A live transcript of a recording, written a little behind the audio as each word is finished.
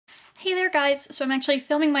Hey there guys, so I'm actually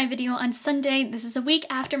filming my video on Sunday. This is a week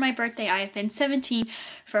after my birthday. I have been 17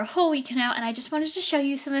 for a whole week now, and I just wanted to show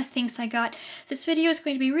you some of the things I got. This video is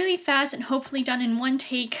going to be really fast and hopefully done in one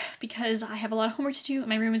take because I have a lot of homework to do and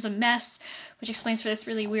my room is a mess, which explains for this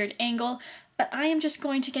really weird angle, but I am just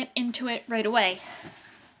going to get into it right away.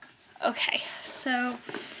 Okay, so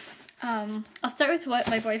I'll start with what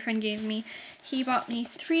my boyfriend gave me. He bought me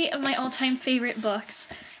 3 of my all-time favorite books,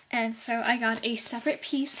 and so I got A Separate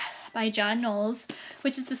Peace by John Knowles,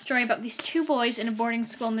 which is the story about these 2 boys in a boarding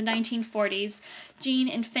school in the 1940s, Jean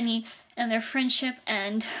and Finney, and their friendship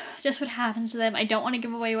and just what happens to them. I don't want to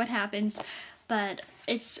give away what happens, but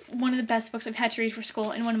it's one of the best books I've had to read for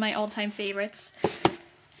school and one of my all-time favorites.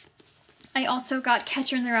 I also got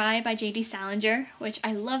Catcher in the Rye by J.D. Salinger, which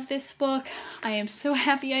I love this book. I am so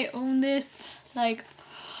happy I own this. Like,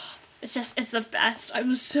 it's the best.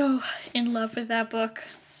 I'm so in love with that book.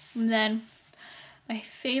 And then my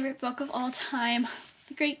favorite book of all time,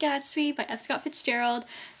 The Great Gatsby by F. Scott Fitzgerald.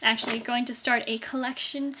 I'm actually going to start a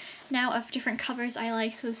collection now of different covers I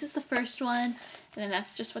like. So this is the first one, and then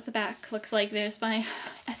that's just what the back looks like. There's my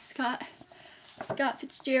F. Scott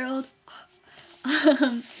Fitzgerald.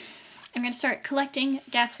 I'm going to start collecting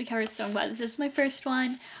Gatsby covers, so I'm glad this is my first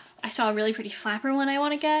one. I saw a really pretty flapper one I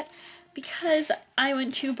want to get because I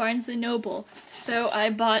went to Barnes & Noble, so I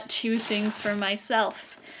bought 2 things for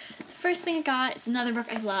myself. First thing I got is another book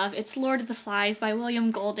I love. It's Lord of the Flies by William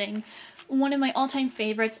Golding, one of my all-time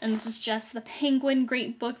favorites, and this is just the Penguin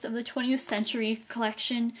Great Books of the 20th Century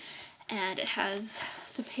collection, and it has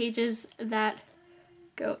the pages that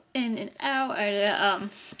go in and out.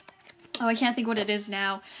 Oh, I can't think what it is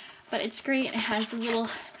now, but it's great. It has the little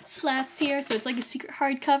flaps here, so it's like a secret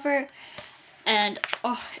hardcover, and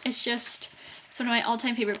oh, it's one of my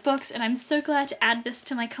all-time favorite books, and I'm so glad to add this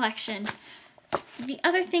to my collection. The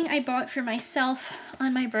other thing I bought for myself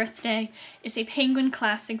on my birthday is a Penguin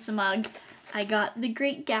Classics mug. I got the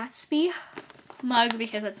Great Gatsby mug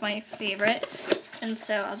because that's my favorite, and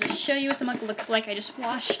so I'll just show you what the mug looks like. I just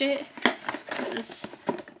washed it. This is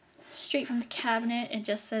straight from the cabinet. It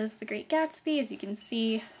just says The Great Gatsby, as you can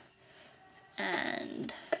see,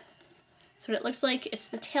 and that's what it looks like. It's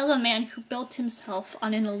the tale of a man who built himself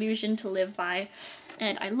on an illusion to live by,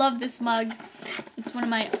 and I love this mug.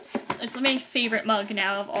 It's my favorite mug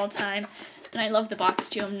now of all time, and I love the box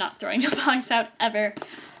too. I'm not throwing the box out ever.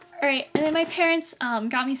 Alright, and then my parents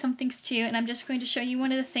got me some things too, and I'm just going to show you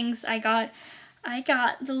one of the things I got. I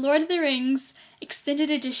got the Lord of the Rings Extended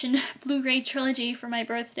Edition Blu-ray Trilogy for my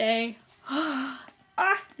birthday.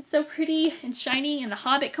 It's so pretty and shiny, and The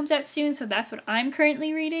Hobbit comes out soon, so that's what I'm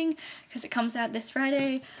currently reading, because it comes out this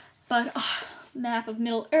Friday. But, map of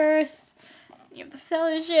Middle-earth, you have the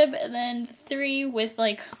Fellowship, and then the 3 with,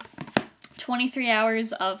 like, 23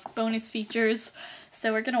 hours of bonus features.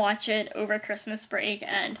 So we're gonna watch it over Christmas break,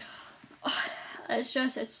 and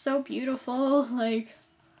it's so beautiful. Like,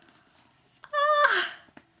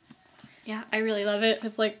 yeah, I really love it.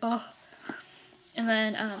 It's like, and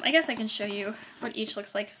then I guess I can show you what each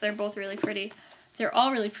looks like because they're both really pretty. They're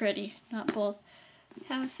all really pretty, not both.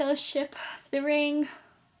 Have Fellowship of the Ring.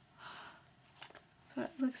 That's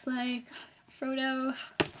what it looks like. Frodo.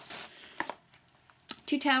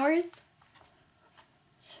 2 Towers.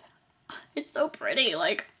 It's so pretty,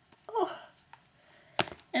 like, oh.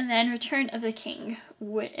 And then Return of the King,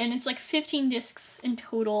 and it's like 15 discs in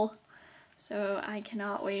total, so I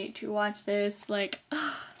cannot wait to watch this. Like,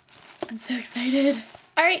 I'm so excited.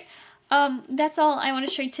 Alright, that's all I want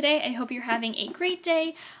to show you today. I hope you're having a great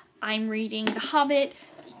day. I'm reading The Hobbit,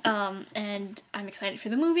 and I'm excited for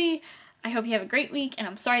the movie. I hope you have a great week, and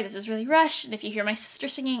I'm sorry this is really rushed, and if you hear my sister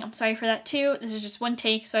singing, I'm sorry for that too. This is just one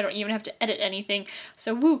take, so I don't even have to edit anything.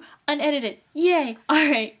 So woo, unedited. Yay!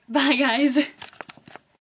 Alright, bye guys!